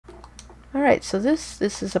Alright, so this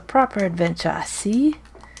is a proper adventure. See?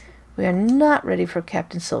 We are not ready for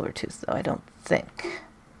Captain Silvertooth, though, I don't think.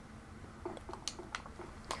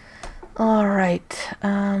 Alright,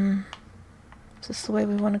 is this the way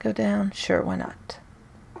we want to go down? Sure, why not?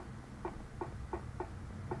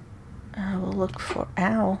 We'll look for...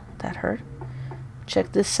 Ow, that hurt.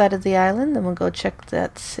 Check this side of the island, then we'll go check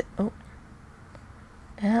that... Oh.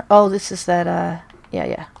 Yeah. Oh, this is that,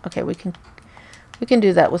 yeah. Okay, we can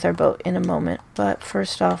do that with our boat in a moment. But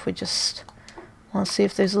first off, we just want to see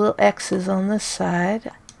if there's little X's on this side.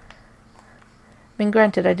 I mean,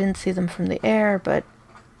 granted, I didn't see them from the air, but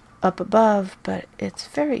up above, but it's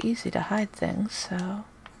very easy to hide things, so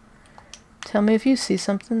tell me if you see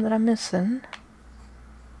something that I'm missing.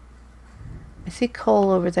 I see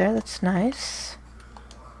coal over there, that's nice.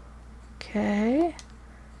 Okay,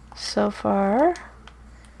 so far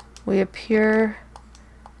we appear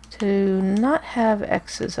to not have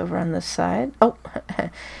X's over on this side. Oh,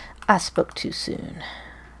 I spoke too soon.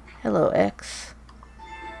 Hello, X.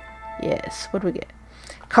 Yes, what do we get?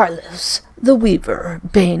 Carlos, the Weaver,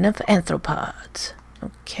 bane of anthropods.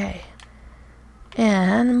 Okay.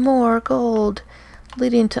 And more gold,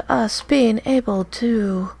 leading to us being able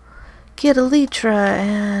to get elytra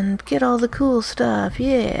and get all the cool stuff.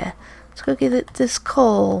 Yeah. Let's go get this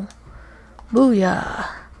coal. Booyah.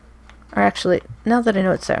 Or actually, now that I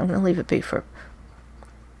know it's there, I'm going to leave it be for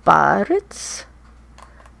pirates.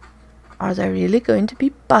 Are there really going to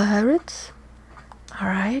be pirates?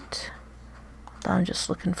 Alright. I'm just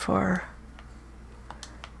looking for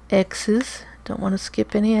X's. Don't want to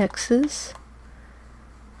skip any X's.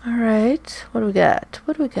 Alright, what do we got?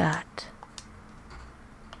 What do we got?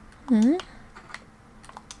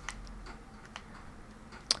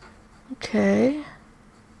 Okay.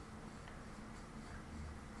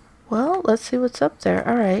 Well, let's see what's up there.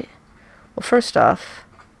 Alright. Well, first off...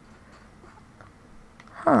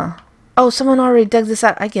 Huh. Oh, someone already dug this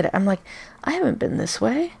out. I get it. I'm like, I haven't been this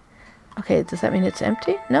way. Okay, does that mean it's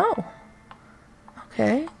empty? No.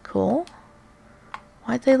 Okay, cool.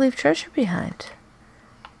 Why'd they leave treasure behind?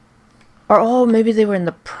 Or, oh, maybe they were in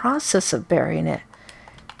the process of burying it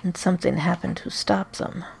and something happened to stop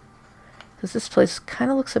them. Because this place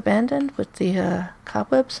kind of looks abandoned with the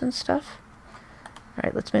cobwebs and stuff.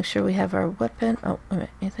 Alright, let's make sure we have our weapon. Oh, wait a minute.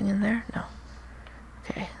 Anything in there? No.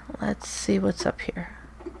 Okay, let's see what's up here.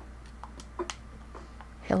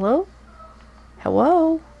 Hello?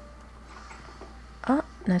 Hello? Ah,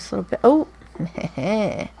 nice little bit. Oh,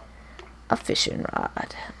 a fishing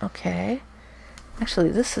rod. Okay. Actually,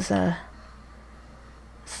 this is a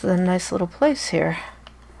nice little place here.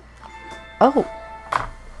 Oh.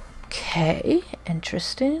 Okay,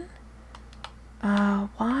 interesting.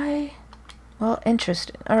 Why? Well,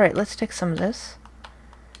 interesting. Alright, let's take some of this.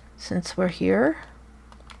 Since we're here.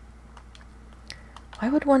 Why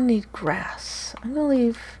would one need grass? I'm gonna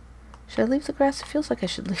leave... Should I leave the grass? It feels like I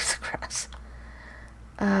should leave the grass.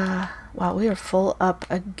 Wow, we are full up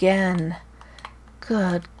again.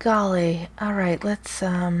 Good golly. Alright, let's,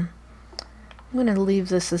 I'm gonna leave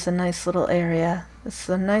this as a nice little area. This is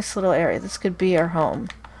a nice little area. This could be our home.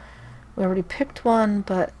 We already picked one,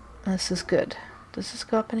 but this is good. Does this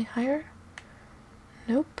go up any higher?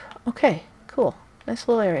 Nope. Okay, cool. Nice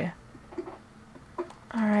little area.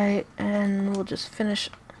 Alright, and we'll just finish...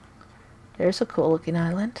 There's a cool looking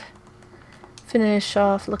island. Finish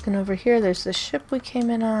off looking over here. There's the ship we came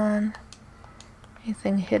in on.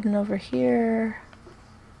 Anything hidden over here?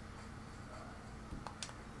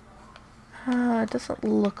 It doesn't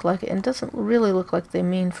look like it. And it doesn't really look like they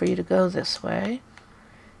mean for you to go this way.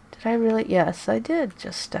 Did I really? Yes, I did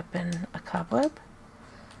just step in a cobweb.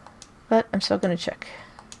 But I'm still going to check.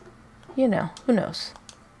 You know, who knows?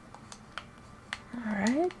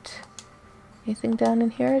 Alright. Anything down in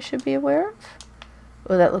here I should be aware of?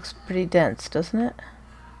 Oh, that looks pretty dense, doesn't it?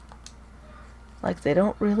 Like they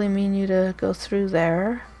don't really mean you to go through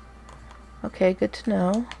there. Okay, good to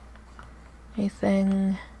know.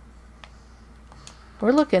 Anything...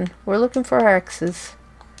 We're looking for our X's.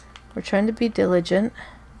 We're trying to be diligent.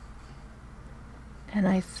 And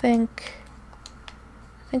I think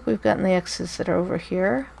we've gotten the X's that are over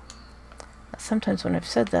here. Sometimes when I've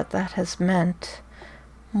said that, that has meant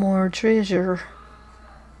more treasure.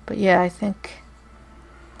 But yeah, I think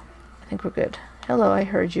we're good. Hello, I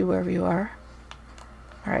heard you wherever you are.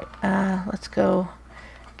 Alright, let's go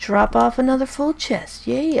drop off another full chest.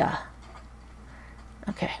 Yeah.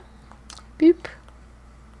 Okay. Boop.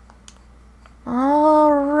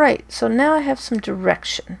 Alright, so now I have some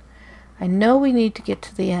direction. I know we need to get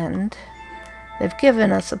to the end. They've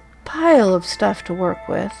given us a pile of stuff to work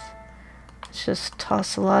with. Let's just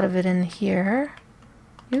toss a lot of it in here.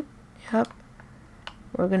 Yep. Yep.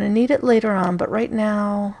 We're going to need it later on, but right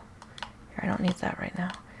now... Here, I don't need that right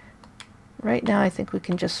now. Right now, I think we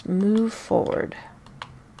can just move forward.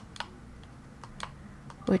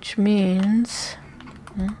 Which means...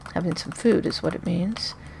 having some food is what it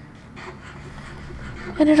means.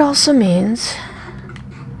 And it also means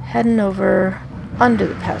heading over under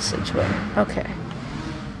the passageway. Okay.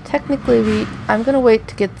 Technically, I'm going to wait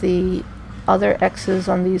to get the other X's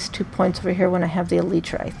on these 2 points over here when I have the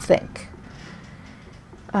Elytra, I think.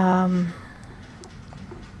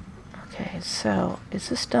 Okay, so is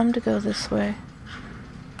this dumb to go this way?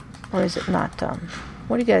 Or is it not dumb?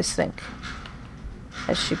 What do you guys think?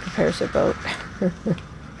 As she prepares her boat.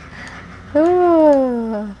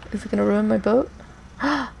 Oh, is it going to ruin my boat?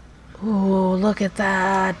 Oh, look at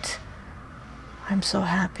that. I'm so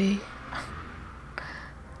happy.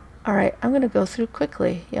 Alright, I'm going to go through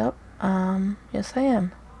quickly. Yep. Yes I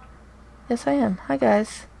am. Yes I am. Hi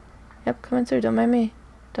guys. Yep, coming through. Don't mind me.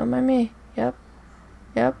 Don't mind me. Yep.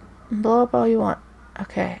 Yep. Blow up all you want.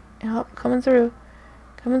 Okay. Yep, coming through.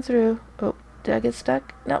 Coming through. Oh, did I get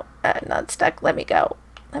stuck? No, I'm not stuck. Let me go.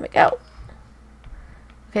 Let me go.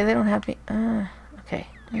 Okay, they don't have me. Okay.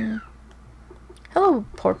 Hello,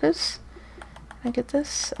 porpoise. Can I get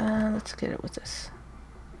this? Let's get it with this.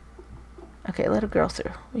 Okay, let a girl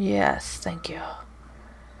through. Yes, thank you.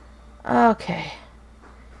 Okay.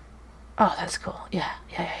 Oh, that's cool. Yeah.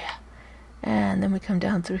 And then we come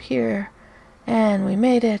down through here, and we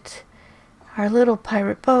made it. Our little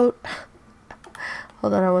pirate boat.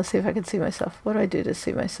 Hold on, I want to see if I can see myself. What do I do to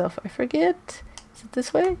see myself? I forget. Is it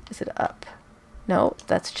this way? Is it up? No,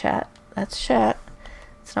 that's chat. That's chat.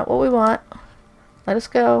 It's not what we want. Let us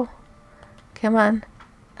go. Come on.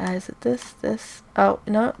 Is it this? This? Oh,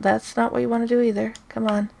 no, that's not what you want to do either. Come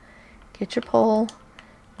on. Get your pole.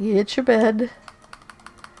 Get your bed.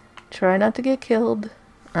 Try not to get killed.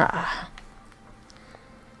 Ah.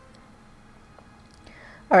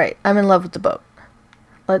 Alright, I'm in love with the boat.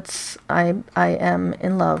 I am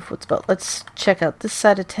in love with the boat. Let's check out this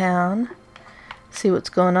side of town. See what's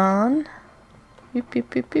going on. Beep, beep,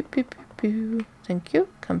 beep, beep, beep, beep, beep. Thank you.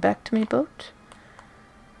 Come back to me, boat.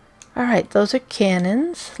 Alright, those are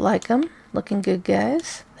cannons. Like them. Looking good,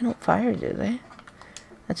 guys. They don't fire, do they?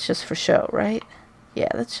 That's just for show, right? Yeah,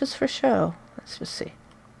 that's just for show. Let's just see.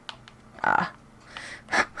 Ah.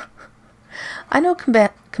 I know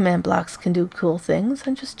command blocks can do cool things.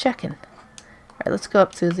 I'm just checking. Alright, let's go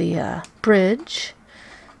up through the bridge.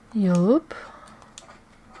 Yup.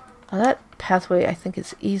 Oh, that pathway, I think,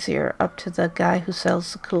 is easier up to the guy who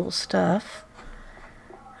sells the cool stuff.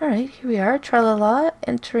 Alright, here we are. Tra-la-la,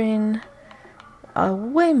 entering a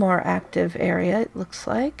way more active area, it looks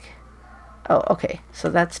like. Oh, okay. So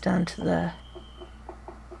that's down to the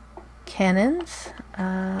cannons.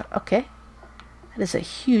 Okay. That is a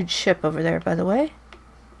huge ship over there, by the way.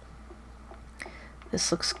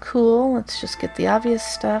 This looks cool. Let's just get the obvious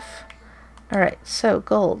stuff. Alright, so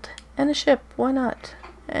gold. And a ship. Why not?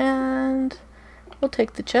 And we'll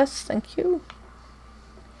take the chest. Thank you.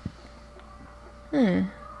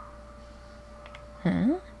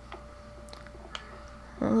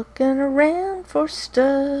 Looking around for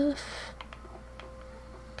stuff.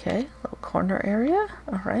 Okay, little corner area.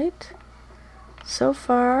 Alright. So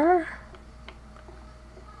far,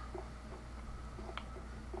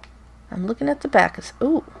 I'm looking at the back.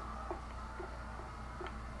 Ooh.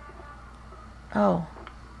 Oh.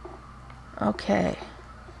 Okay.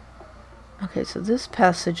 Okay, so this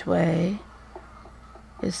passageway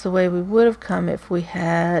is the way we would have come if we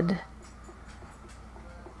had...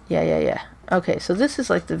 Yeah. Okay, so this is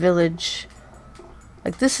like the village...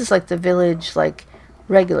 Like, this is like the village, like,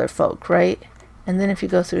 regular folk, right? And then if you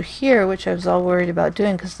go through here, which I was all worried about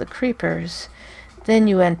doing because of the creepers, then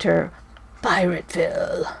you enter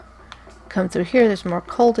Pirateville. Come through here, there's more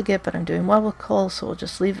coal to get, but I'm doing well with coal, so we'll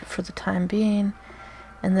just leave it for the time being.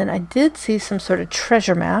 And then I did see some sort of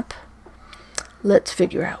treasure map. Let's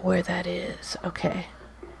figure out where that is. Okay.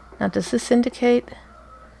 Now, does this indicate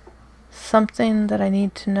something that I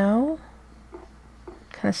need to know?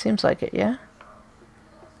 Kind of seems like it, yeah?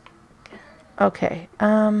 Okay.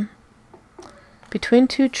 Between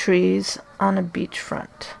two trees on a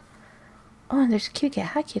beachfront. Oh, and there's a kitty cat.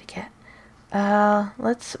 Hi, kitty cat.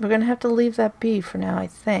 We're gonna have to leave that be for now, I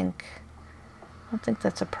think. I don't think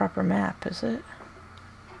that's a proper map, is it?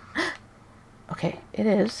 Okay, it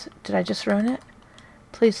is. Did I just ruin it?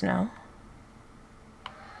 Please no.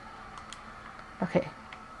 Okay.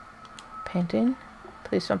 Painting.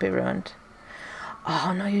 Please don't be ruined.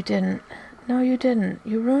 Oh, no you didn't. No you didn't.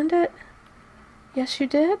 You ruined it? Yes you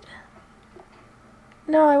did?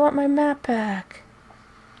 No, I want my map back.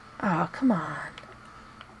 Oh, come on.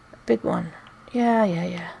 big one. Yeah, yeah,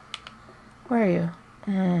 yeah. Where are you?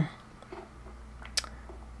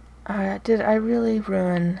 Did I really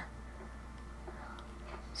ruin...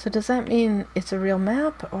 So does that mean it's a real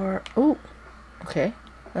map, or... Ooh, okay,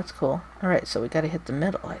 that's cool. Alright, so we gotta hit the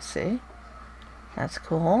middle, I see. That's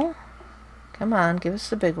cool. Come on, give us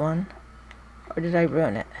the big one. Or did I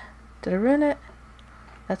ruin it? Did I ruin it?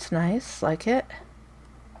 That's nice, like it.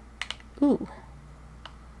 Ooh.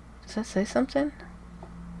 Does that say something?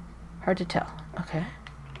 Hard to tell. Okay.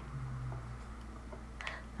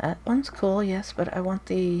 That one's cool, yes, but I want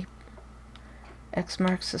the X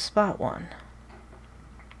marks the spot one.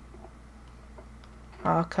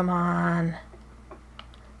 Oh, come on.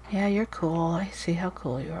 Yeah, you're cool. I see how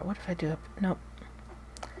cool you are. What if I do it? Nope.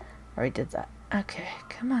 Already did that. Okay,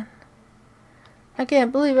 come on. I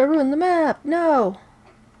can't believe I ruined the map. No.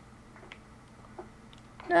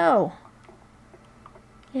 No.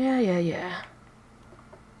 Yeah, yeah, yeah.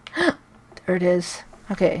 There it is.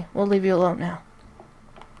 Okay, we'll leave you alone now.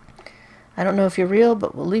 I don't know if you're real,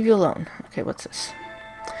 but we'll leave you alone. Okay, what's this?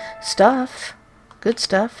 Stuff. Good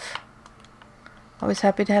stuff. Always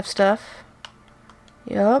happy to have stuff.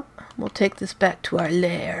 Yup. We'll take this back to our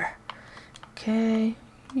lair. Okay.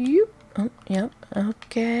 Yep. Oh, yep.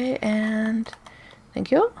 Okay, and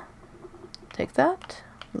thank you. Take that.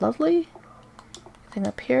 Lovely. Anything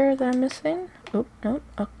up here that I'm missing? Oh, no.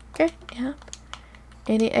 Okay, yep.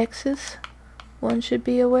 Any X's one should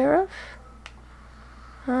be aware of?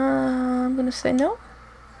 I'm gonna say no.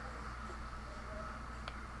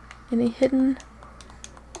 Any hidden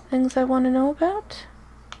things I want to know about?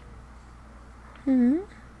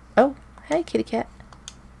 Oh, hey, kitty cat.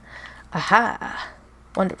 Aha!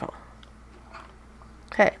 Wonderful.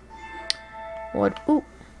 Okay. What? Ooh.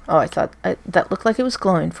 Oh, I thought that looked like it was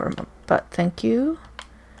glowing for a moment, but thank you.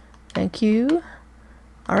 Thank you.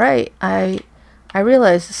 Alright, I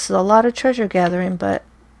realize this is a lot of treasure gathering, but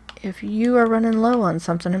if you are running low on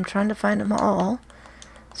something, I'm trying to find them all.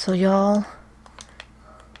 So y'all,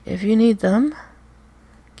 if you need them,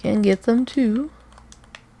 can get them too.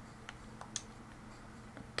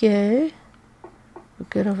 Okay. We're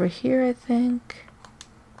good over here, I think.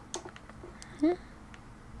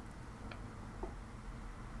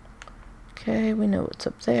 Okay, we know what's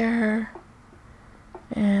up there.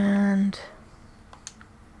 And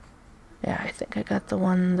yeah, I think I got the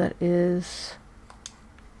one that is...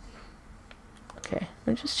 Okay,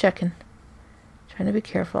 I'm just checking. Trying to be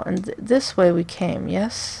careful. And this way we came,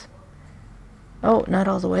 yes? Oh, not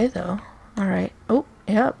all the way though. Alright. Oh,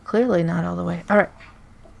 yeah, clearly not all the way. Alright.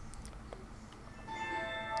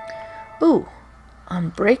 Ooh,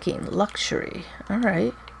 unbreaking luxury.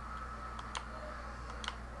 Alright.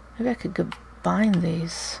 Maybe I could combine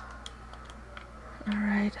these.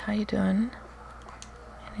 Alright, how you doing?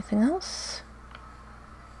 Anything else?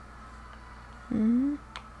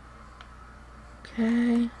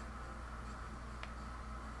 Okay.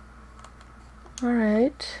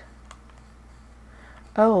 Alright.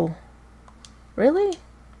 Oh. Really?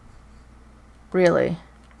 Really?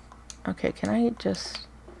 Okay, can I just...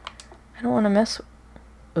 I don't want to mess...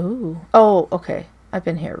 Ooh. Oh, okay. I've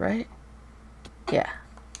been here, right? Yeah,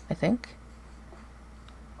 I think.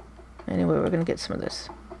 Anyway, we're gonna get some of this.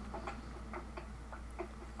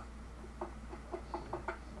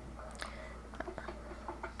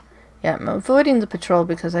 Yeah, I'm avoiding the patrol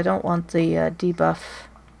because I don't want the debuff.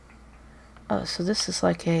 Oh, so this is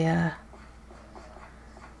like a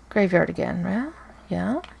graveyard again, right?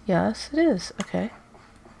 Yeah, yes it is. Okay.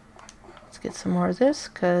 Let's get some more of this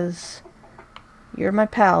because you're my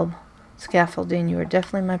pal, Scaffolding. You are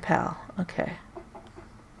definitely my pal. Okay.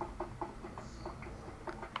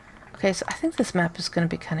 Okay, so I think this map is going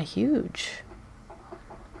to be kind of huge.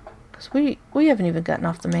 Because we haven't even gotten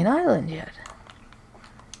off the main island yet.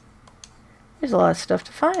 There's a lot of stuff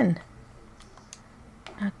to find.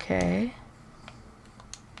 Okay.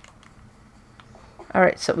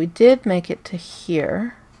 Alright, so we did make it to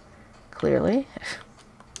here. Clearly.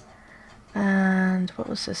 And what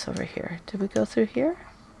was this over here? Did we go through here?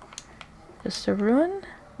 Just a ruin?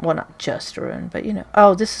 Well, not just a ruin, but you know.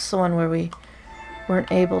 Oh, this is the one where we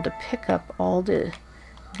weren't able to pick up all the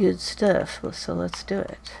good stuff. So let's do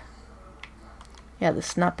it. Yeah,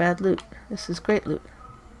 this is not bad loot. This is great loot.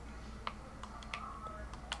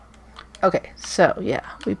 Okay, so yeah,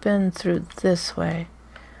 we've been through this way.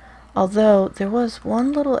 Although there was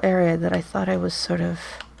one little area that I thought I sort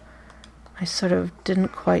of didn't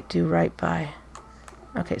quite do right by.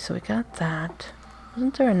 Okay, so we got that.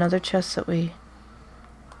 Wasn't there another chest that we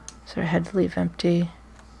sort of had to leave empty?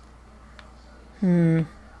 I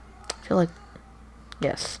feel like...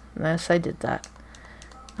 Yes, I did that.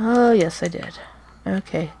 Oh, yes, I did.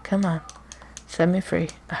 Okay, come on. Set me free.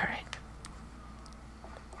 Alright.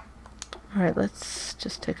 Alright, let's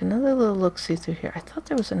just take another little look-see through here. I thought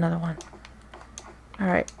there was another one.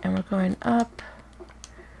 Alright, and we're going up.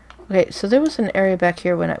 Okay, so there was an area back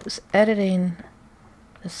here when I was editing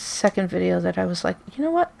the second video that I was like, you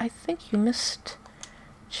know what? I think you missed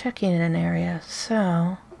checking in an area.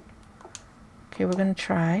 So, okay, we're going to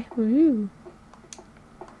try. Woo!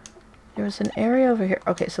 There was an area over here.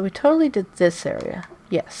 Okay, so we totally did this area.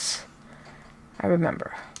 Yes, I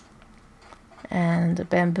remember. And the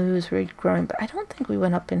bamboos were growing, but I don't think we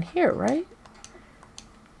went up in here, right?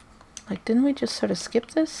 Like, didn't we just sort of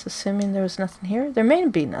skip this, assuming there was nothing here? There may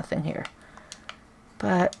be nothing here.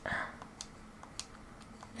 But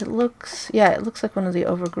it looks, yeah, it looks like one of the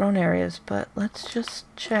overgrown areas, but let's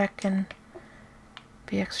just check and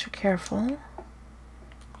be extra careful.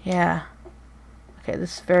 Yeah. Okay,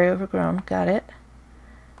 this is very overgrown. Got it.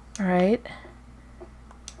 Alright.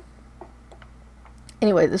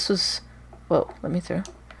 Anyway, this was... Whoa, let me through.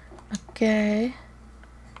 Okay.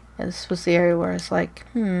 Yeah, this was the area where I was like,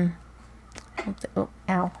 I don't think... Oh,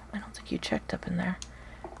 ow. I don't think you checked up in there.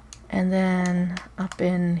 And then up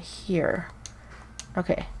in here.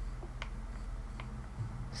 Okay.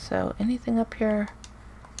 So, anything up here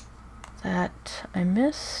that I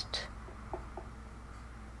missed?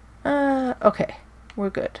 Okay. We're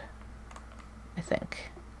good. I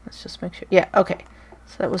think. Let's just make sure. Yeah, okay.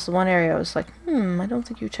 So that was the one area I was like, I don't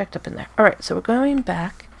think you checked up in there. Alright, so we're going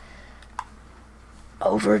back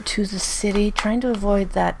over to the city, trying to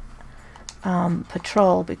avoid that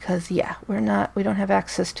patrol because, yeah, we don't have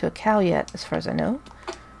access to a cow yet, as far as I know.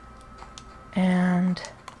 And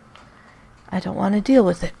I don't want to deal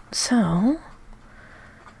with it. So,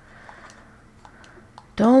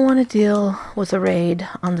 don't want to deal with a raid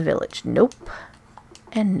on the village. Nope.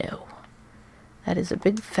 And no. That is a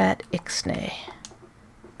big fat ixnay.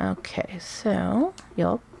 Okay, so,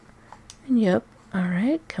 yup, and yup.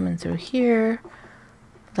 Alright, coming through here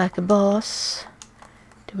like a boss.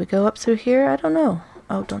 Did we go up through here? I don't know.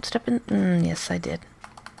 Oh, don't step in. Yes, I did.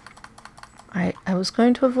 I was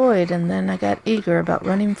going to avoid, and then I got eager about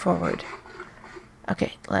running forward.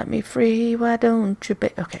 Okay, let me free. Why don't you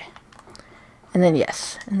okay. And then,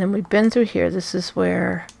 yes. And then we've been through here. This is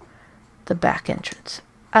where the back entrance.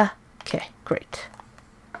 Okay, great.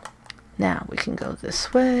 Now we can go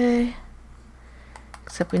this way.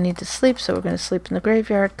 Except we need to sleep, so we're going to sleep in the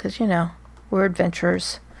graveyard because, you know, we're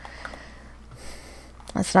adventurers.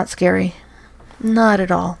 That's not scary. Not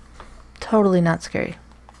at all. Totally not scary.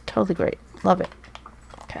 Totally great. Love it.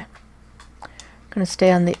 Okay. I'm going to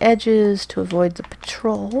stay on the edges to avoid the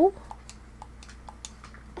patrol.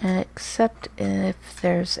 Except if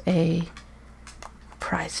there's a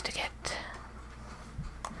prize to get.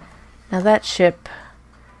 Now that ship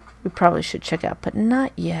we probably should check out, but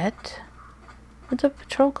not yet. Where'd the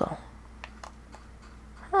patrol go?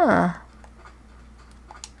 Huh.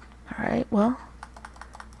 Alright, well,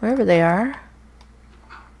 wherever they are.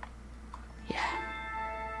 Yeah.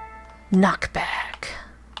 Knockback.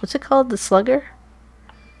 What's it called? The Slugger?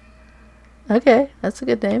 Okay, that's a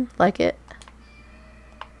good name. Like it.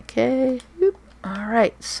 Okay.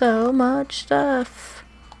 Alright, so much stuff.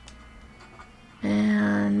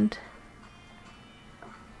 And...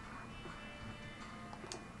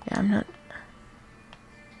 yeah, I'm not...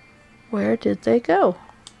 Where did they go?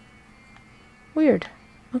 Weird.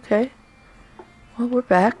 Okay. Well, we're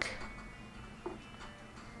back.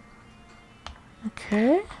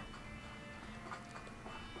 Okay.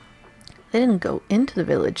 They didn't go into the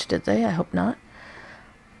village, did they? I hope not.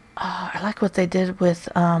 Oh, I like what they did with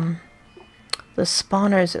the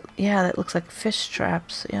spawners. Yeah, that looks like fish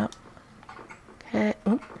traps. Yep. Okay.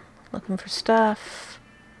 Oh, looking for stuff.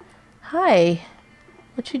 Hi.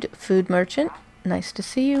 What you do? Food merchant. Nice to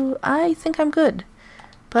see you. I think I'm good,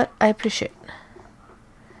 but I appreciate.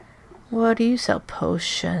 What do you sell?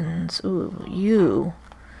 Potions. Ooh, you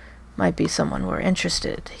might be someone we're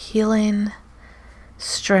interested. Healing,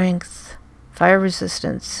 strength, fire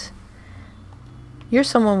resistance. You're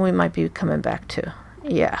someone we might be coming back to.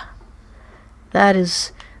 Yeah. That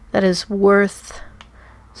is worth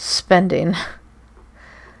spending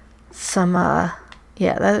some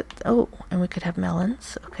yeah, that... oh, and we could have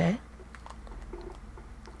melons. Okay.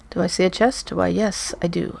 Do I see a chest? Why, yes, I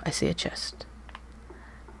do. I see a chest.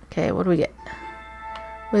 Okay, what do we get?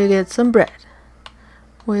 We get some bread.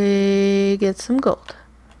 We get some gold.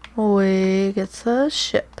 We get a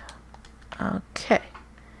ship. Okay.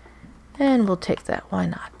 And we'll take that. Why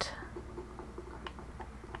not?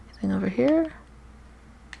 Anything over here?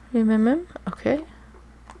 Okay.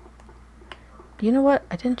 You know what?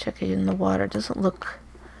 I didn't check it in the water. It doesn't look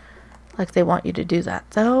Like they want you to do that,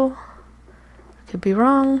 though. I could be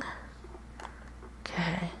wrong.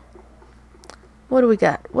 Okay. What do we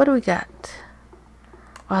got? What do we got?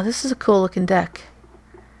 Wow, this is a cool looking deck.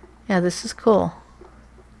 Yeah, this is cool.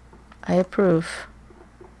 I approve.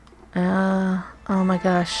 Oh my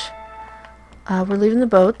gosh. We're leaving the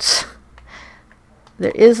boats.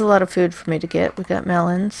 There is a lot of food for me to get. We got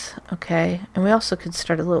melons. Okay. And we also could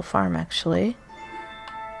start a little farm, actually.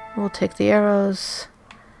 We'll take the arrows.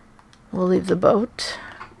 We'll leave the boat.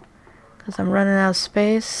 Because I'm running out of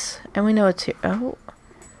space. And we know it's here. Oh.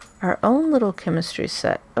 Our own little chemistry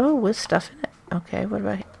set. Oh, with stuff in it. Okay, what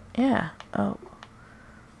about here? Yeah. Oh.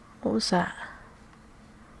 What was that?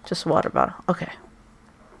 Just a water bottle. Okay.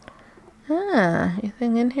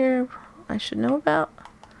 Anything in here I should know about?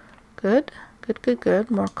 Good. Good, good, good.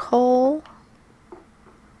 More coal.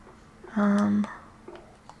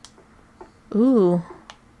 Ooh.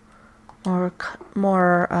 More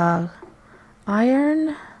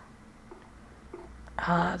iron.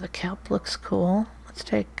 The kelp looks cool. Let's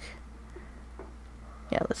take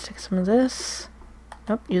some of this.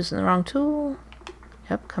 Nope, using the wrong tool.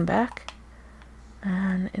 Yep, come back.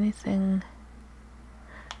 And anything...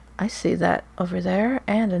 I see that over there,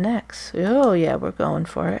 and an X. Oh yeah, we're going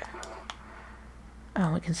for it.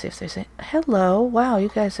 Oh, we can see if there's a... Hello! Wow, you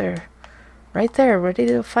guys are right there, ready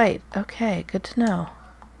to fight. Okay, good to know.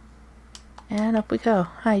 And up we go.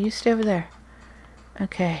 Hi, you stay over there.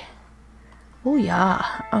 Okay. Oh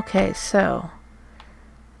yeah. Okay, so...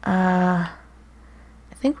 I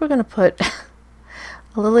think we're gonna put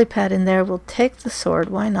a lily pad in there. We'll take the sword,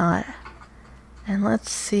 why not? And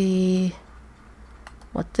let's see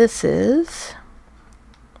what this is.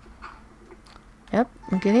 Yep,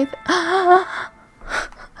 I'm getting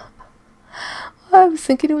I was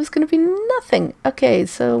thinking it was going to be nothing. Okay,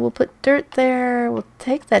 so we'll put dirt there. We'll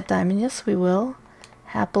take that diamond. Yes, we will.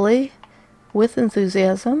 Happily. With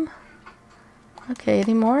enthusiasm. Okay,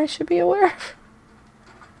 any more I should be aware of?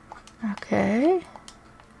 Okay.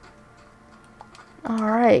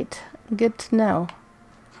 Alright. Good to know.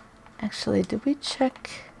 Actually, did we check...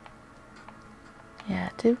 Yeah,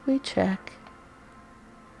 did we check?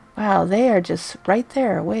 Wow, they are just right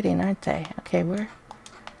there waiting, aren't they? Okay, we're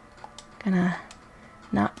gonna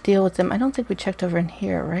not deal with them. I don't think we checked over in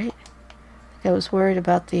here, right? I was worried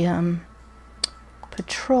about the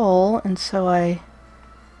patrol, and so I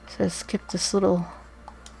skip this little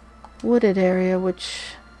wooded area,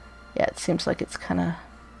 which, yeah, it seems like it's kind of,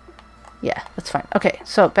 yeah, that's fine. Okay,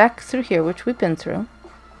 so back through here, which we've been through.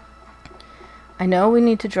 I know we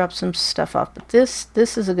need to drop some stuff off, but this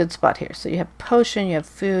is a good spot here. So you have potion, you have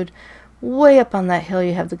food. Way up on that hill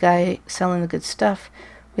you have the guy selling the good stuff.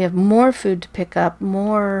 We have more food to pick up,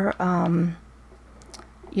 more,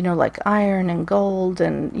 you know, like iron and gold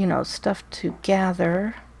and, you know, stuff to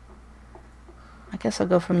gather. I guess I'll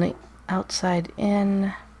go from the outside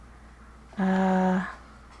in. What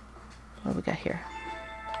do we got here?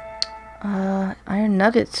 Iron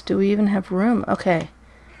nuggets. Do we even have room? Okay.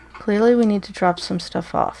 Clearly we need to drop some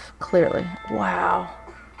stuff off. Clearly. Wow.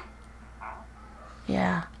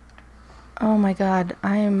 Yeah. Oh my god.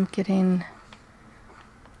 I am getting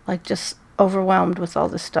like just overwhelmed with all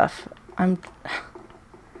this stuff.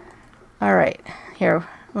 Alright. Here.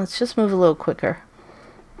 Let's just move a little quicker.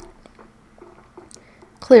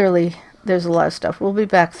 Clearly there's a lot of stuff. We'll be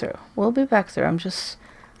back through. We'll be back through. I just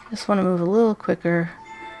want to move a little quicker.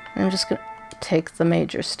 And I'm just going to take the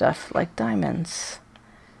major stuff like diamonds.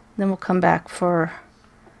 Then we'll come back for,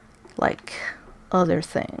 like, other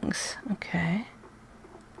things. Okay.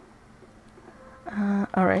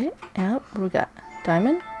 Alright. Yep. What we got?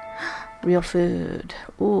 Diamond? Real food.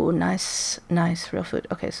 Ooh, nice, nice real food.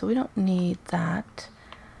 Okay, so we don't need that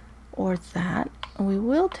or that. We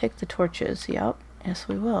will take the torches. Yep. Yes,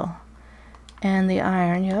 we will. And the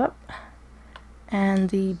iron. Yep. And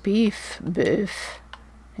the beef. Beef.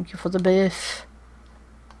 Thank you for the beef.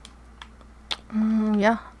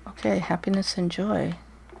 Yeah. Okay, happiness and joy.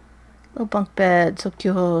 Little bunk bed, so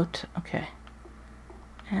cute. Okay.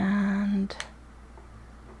 And...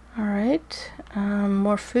 alright.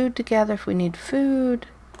 More food to gather if we need food.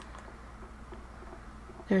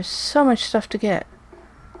 There's so much stuff to get.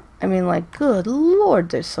 I mean, like, good lord,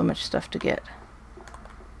 there's so much stuff to get.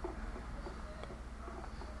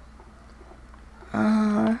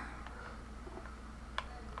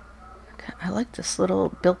 I like this little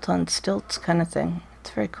built on stilts kind of thing. It's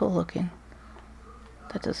very cool looking.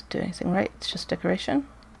 That doesn't do anything, right? It's just decoration?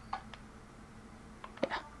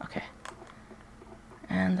 Yeah, okay.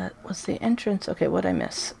 And that was the entrance. Okay, what'd I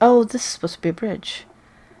miss? Oh, this is supposed to be a bridge.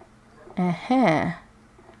 That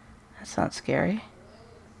sounds scary.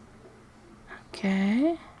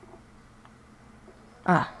 Okay.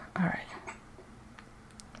 Ah, alright.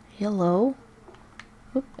 Hello.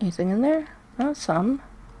 Oop, anything in there? Oh, some.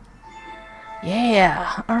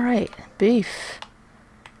 Yeah, alright. Beef.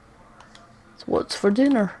 So what's for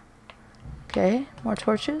dinner? Okay, more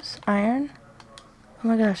torches. Iron. Oh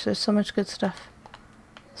my gosh, there's so much good stuff.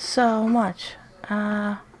 So much.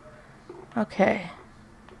 Okay.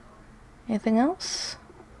 Anything else?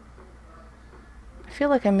 I feel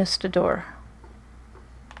like I missed a door.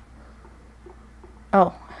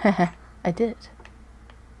 Oh, I did.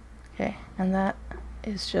 Okay, and that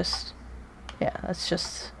is just, yeah, that's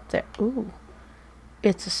just there. Ooh,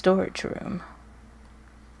 it's a storage room.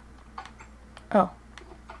 Oh.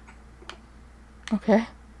 Okay.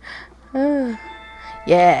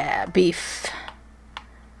 Yeah, beef.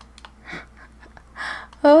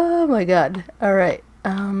 Oh my god. Alright.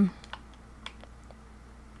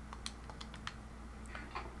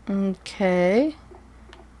 Okay.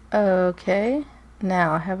 Okay.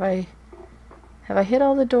 Now, have I hit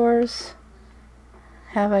all the doors?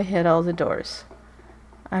 Have I hit all the doors?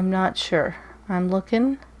 I'm not sure. I'm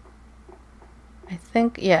looking. I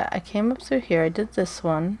think, yeah, I came up through here. I did this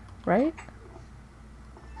one, right?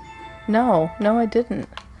 No, I didn't.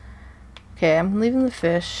 Okay, I'm leaving the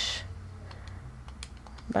fish.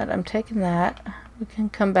 But I'm taking that. We can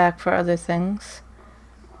come back for other things.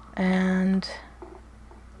 And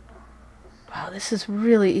wow, this is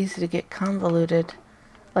really easy to get convoluted.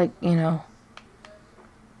 Like, you know,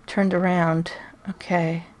 turned around.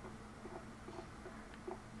 Okay.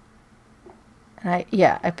 And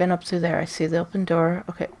yeah, I've been up through there. I see the open door.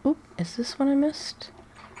 Okay. Oop, is this one I missed?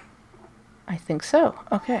 I think so.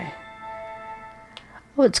 Okay.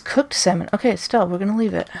 Oh, it's cooked salmon. Okay, still, we're gonna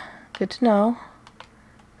leave it. Good to know.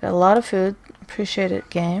 Got a lot of food. Appreciate it,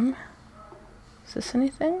 game. Is this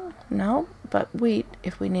anything? No, but wheat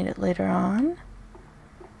if we need it later on.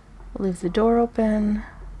 We'll leave the door open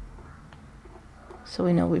so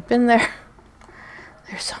we know we've been there.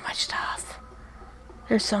 There's so much stuff.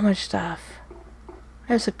 There's so much stuff.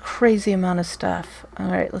 There's a crazy amount of stuff.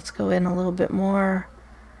 Alright, let's go in a little bit more.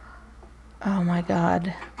 Oh my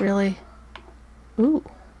god. Really? Ooh.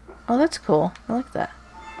 Oh, that's cool. I like that.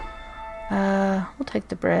 We'll take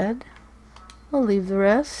the bread. We'll leave the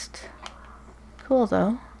rest. Cool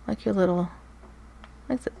though. Like your little...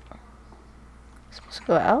 Like the... Supposed to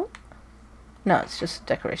go out? No, it's just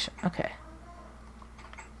decoration. Okay.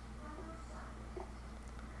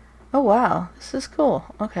 Oh wow. This is cool.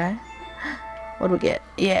 Okay. What do we get?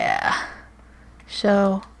 Yeah.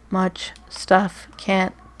 So much stuff.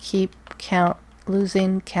 Can't keep count.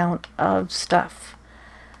 Losing count of stuff.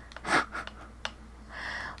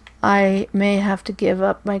 I may have to give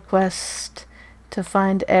up my quest to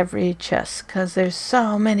find every chest, because there's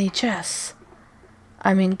so many chests.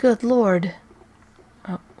 I mean, good lord.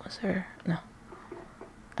 Oh, was there? No.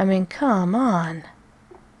 I mean, come on.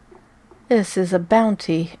 This is a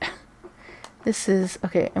bounty. This is...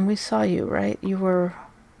 Okay, and we saw you, right? You were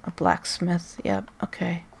a blacksmith. Yep,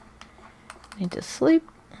 okay. Need to sleep.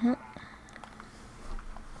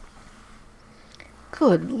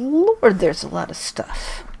 Good lord, there's a lot of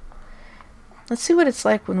stuff. Let's see what it's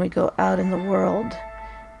like when we go out in the world.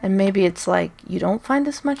 And maybe it's like you don't find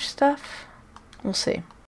as much stuff. We'll see.